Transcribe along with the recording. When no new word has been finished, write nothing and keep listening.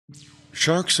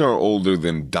Sharks are older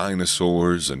than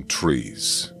dinosaurs and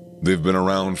trees. They've been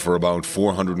around for about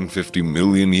 450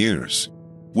 million years,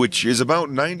 which is about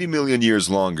 90 million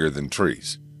years longer than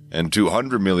trees, and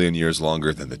 200 million years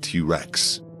longer than the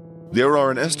T-Rex. There are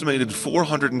an estimated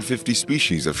 450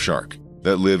 species of shark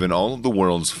that live in all of the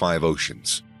world's 5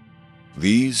 oceans.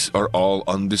 These are all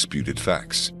undisputed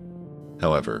facts.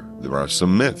 However, there are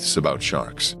some myths about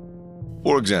sharks.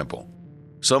 For example,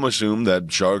 some assume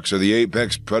that sharks are the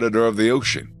apex predator of the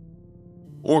ocean.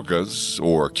 Orcas,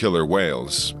 or killer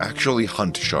whales, actually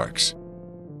hunt sharks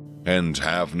and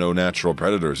have no natural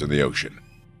predators in the ocean.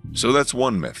 So that's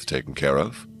one myth taken care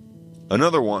of.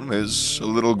 Another one is a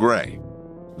little gray.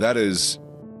 That is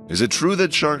it true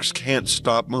that sharks can't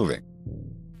stop moving?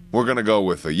 We're going to go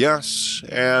with a yes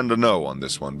and a no on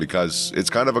this one because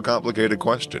it's kind of a complicated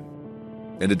question,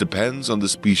 and it depends on the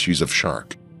species of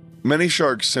shark. Many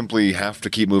sharks simply have to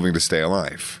keep moving to stay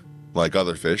alive. Like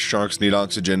other fish, sharks need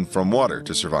oxygen from water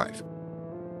to survive.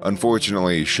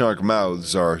 Unfortunately, shark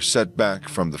mouths are set back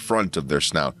from the front of their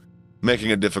snout,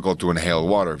 making it difficult to inhale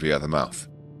water via the mouth.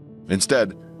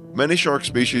 Instead, many shark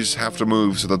species have to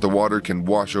move so that the water can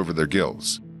wash over their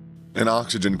gills, and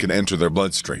oxygen can enter their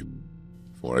bloodstream.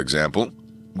 For example,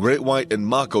 great white and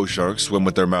mako sharks swim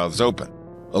with their mouths open,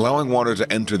 allowing water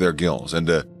to enter their gills and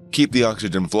to keep the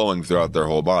oxygen flowing throughout their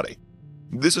whole body.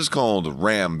 This is called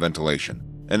ram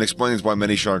ventilation, and explains why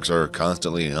many sharks are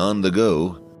constantly on the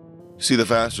go. See, the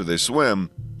faster they swim,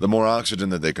 the more oxygen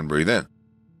that they can breathe in.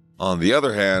 On the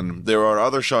other hand, there are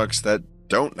other sharks that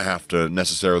don't have to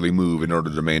necessarily move in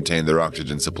order to maintain their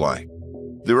oxygen supply.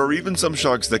 There are even some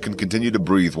sharks that can continue to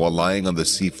breathe while lying on the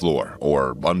sea floor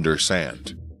or under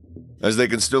sand, as they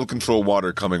can still control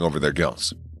water coming over their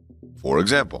gills. For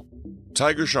example,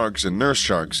 tiger sharks and nurse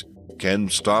sharks can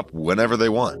stop whenever they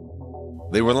want.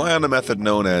 They rely on a method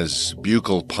known as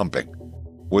buccal pumping,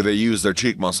 where they use their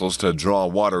cheek muscles to draw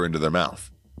water into their mouth.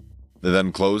 They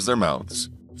then close their mouths,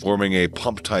 forming a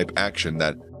pump-type action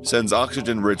that sends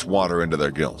oxygen-rich water into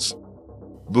their gills.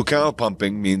 Buccal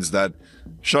pumping means that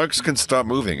sharks can stop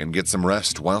moving and get some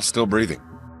rest while still breathing.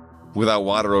 Without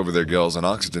water over their gills and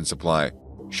oxygen supply,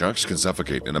 sharks can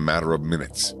suffocate in a matter of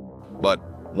minutes. But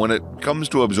when it comes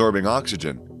to absorbing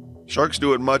oxygen, sharks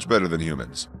do it much better than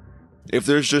humans. If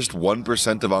there's just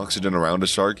 1% of oxygen around a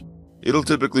shark, it'll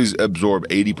typically absorb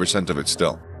 80% of it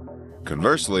still.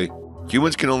 Conversely,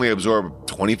 humans can only absorb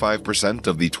 25%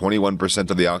 of the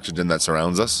 21% of the oxygen that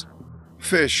surrounds us.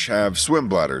 Fish have swim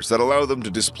bladders that allow them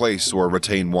to displace or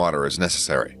retain water as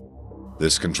necessary.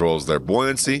 This controls their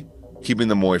buoyancy, keeping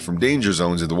them away from danger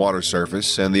zones at the water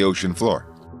surface and the ocean floor.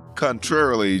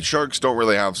 Contrarily, sharks don't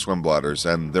really have swim bladders,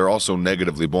 and they're also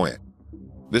negatively buoyant.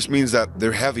 This means that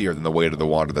they're heavier than the weight of the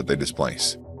water that they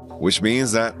displace, which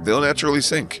means that they'll naturally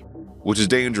sink, which is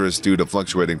dangerous due to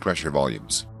fluctuating pressure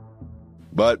volumes.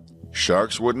 But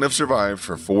sharks wouldn't have survived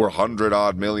for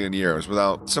 400-odd million years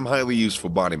without some highly useful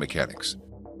body mechanics.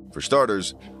 For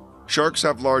starters, sharks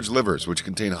have large livers which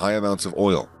contain high amounts of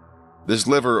oil. This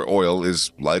liver oil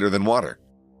is lighter than water,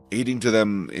 aiding to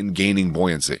them in gaining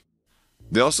buoyancy.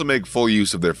 They also make full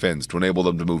use of their fins to enable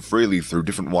them to move freely through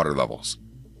different water levels.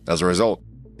 As a result,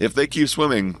 if they keep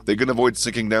swimming, they can avoid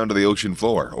sinking down to the ocean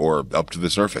floor or up to the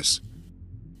surface.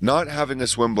 Not having a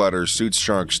swim bladder suits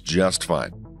sharks just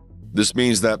fine. This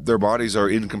means that their bodies are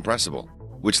incompressible,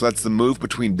 which lets them move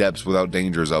between depths without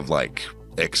dangers of,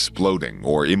 exploding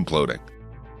or imploding.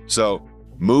 So,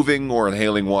 moving or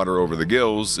inhaling water over the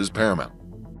gills is paramount.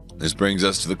 This brings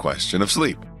us to the question of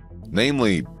sleep.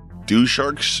 Namely, do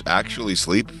sharks actually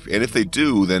sleep? And if they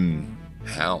do, then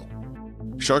how?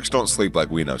 Sharks don't sleep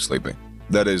like we know sleeping.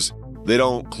 That is, they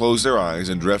don't close their eyes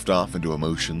and drift off into a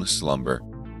motionless slumber.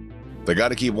 They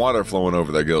gotta keep water flowing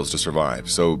over their gills to survive,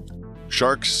 so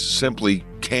sharks simply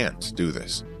can't do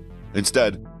this.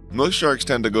 Instead, most sharks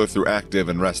tend to go through active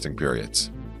and resting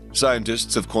periods.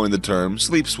 Scientists have coined the term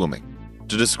sleep swimming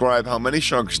to describe how many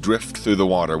sharks drift through the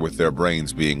water with their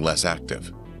brains being less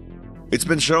active. It's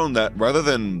been shown that rather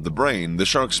than the brain, the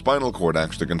shark's spinal cord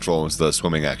actually controls the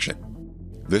swimming action.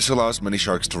 This allows many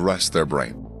sharks to rest their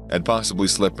brain and possibly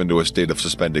slip into a state of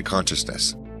suspended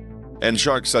consciousness. And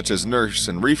sharks such as nurse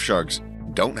and reef sharks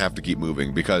don't have to keep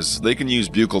moving because they can use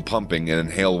buccal pumping and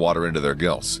inhale water into their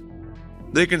gills.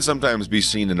 They can sometimes be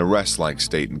seen in a rest-like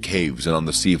state in caves and on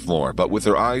the seafloor, but with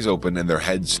their eyes open and their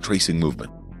heads tracing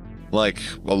movement. Like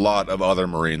a lot of other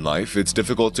marine life, it's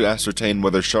difficult to ascertain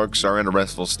whether sharks are in a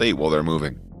restful state while they're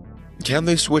moving. Can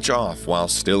they switch off while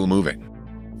still moving?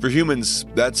 For humans,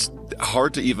 that's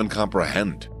hard to even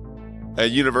comprehend. A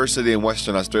university in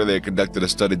Western Australia conducted a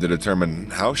study to determine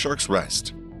how sharks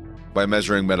rest. By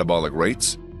measuring metabolic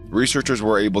rates, researchers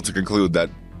were able to conclude that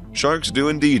Sharks do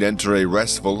indeed enter a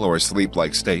restful or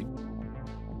sleep-like state.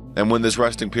 And when this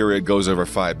resting period goes over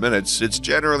 5 minutes, it's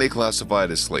generally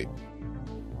classified as sleep.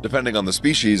 Depending on the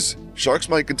species, sharks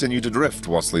might continue to drift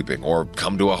while sleeping or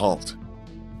come to a halt.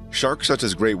 Sharks such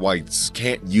as great whites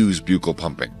can't use buccal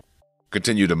pumping.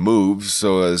 Continue to move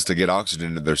so as to get oxygen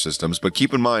into their systems, but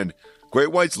keep in mind,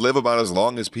 great whites live about as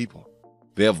long as people.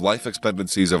 They have life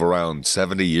expectancies of around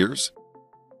 70 years.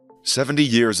 70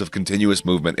 years of continuous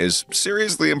movement is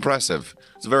seriously impressive.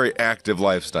 It's a very active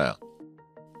lifestyle.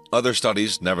 Other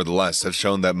studies, nevertheless, have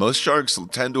shown that most sharks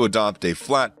tend to adopt a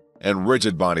flat and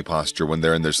rigid body posture when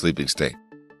they're in their sleeping state.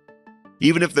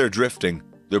 Even if they're drifting,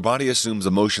 their body assumes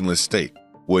a motionless state,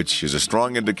 which is a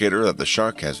strong indicator that the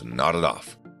shark has nodded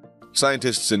off.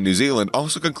 Scientists in New Zealand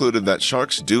also concluded that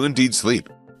sharks do indeed sleep,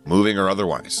 moving or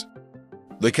otherwise.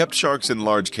 They kept sharks in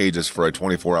large cages for a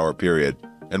 24-hour period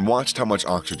and watched how much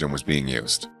oxygen was being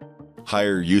used.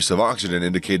 Higher use of oxygen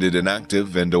indicated an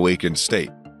active and awakened state,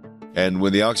 and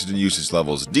when the oxygen usage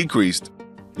levels decreased,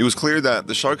 it was clear that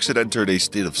the sharks had entered a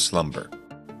state of slumber.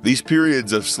 These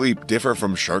periods of sleep differ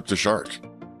from shark to shark.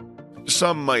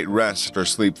 Some might rest or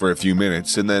sleep for a few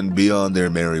minutes and then be on their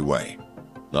merry way.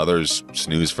 Others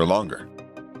snooze for longer.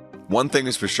 One thing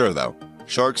is for sure though,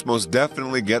 sharks most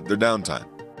definitely get their downtime.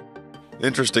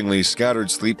 Interestingly,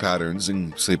 scattered sleep patterns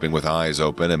and sleeping with eyes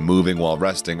open and moving while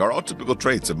resting are all typical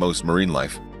traits of most marine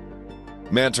life.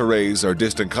 Manta rays are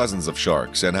distant cousins of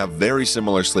sharks and have very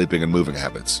similar sleeping and moving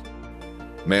habits.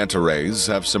 Manta rays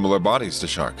have similar bodies to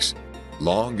sharks,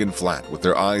 long and flat with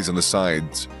their eyes on the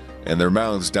sides and their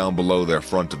mouths down below their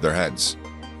front of their heads.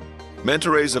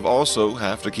 Manta rays also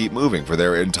have to keep moving for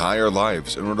their entire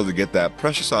lives in order to get that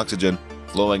precious oxygen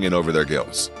flowing in over their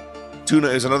gills. Tuna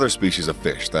is another species of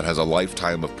fish that has a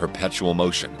lifetime of perpetual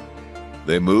motion.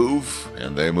 They move,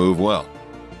 and they move well.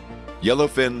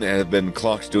 Yellowfin have been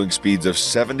clocked doing speeds of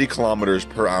 70 kilometers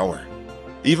per hour.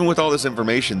 Even with all this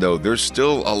information though, there's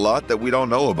still a lot that we don't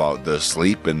know about the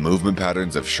sleep and movement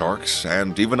patterns of sharks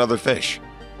and even other fish.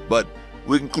 But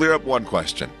we can clear up one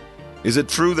question. Is it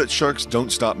true that sharks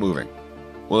don't stop moving?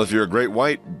 Well, if you're a great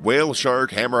white, whale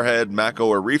shark, hammerhead, mako,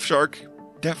 or reef shark,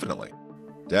 definitely.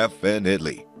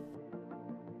 Definitely.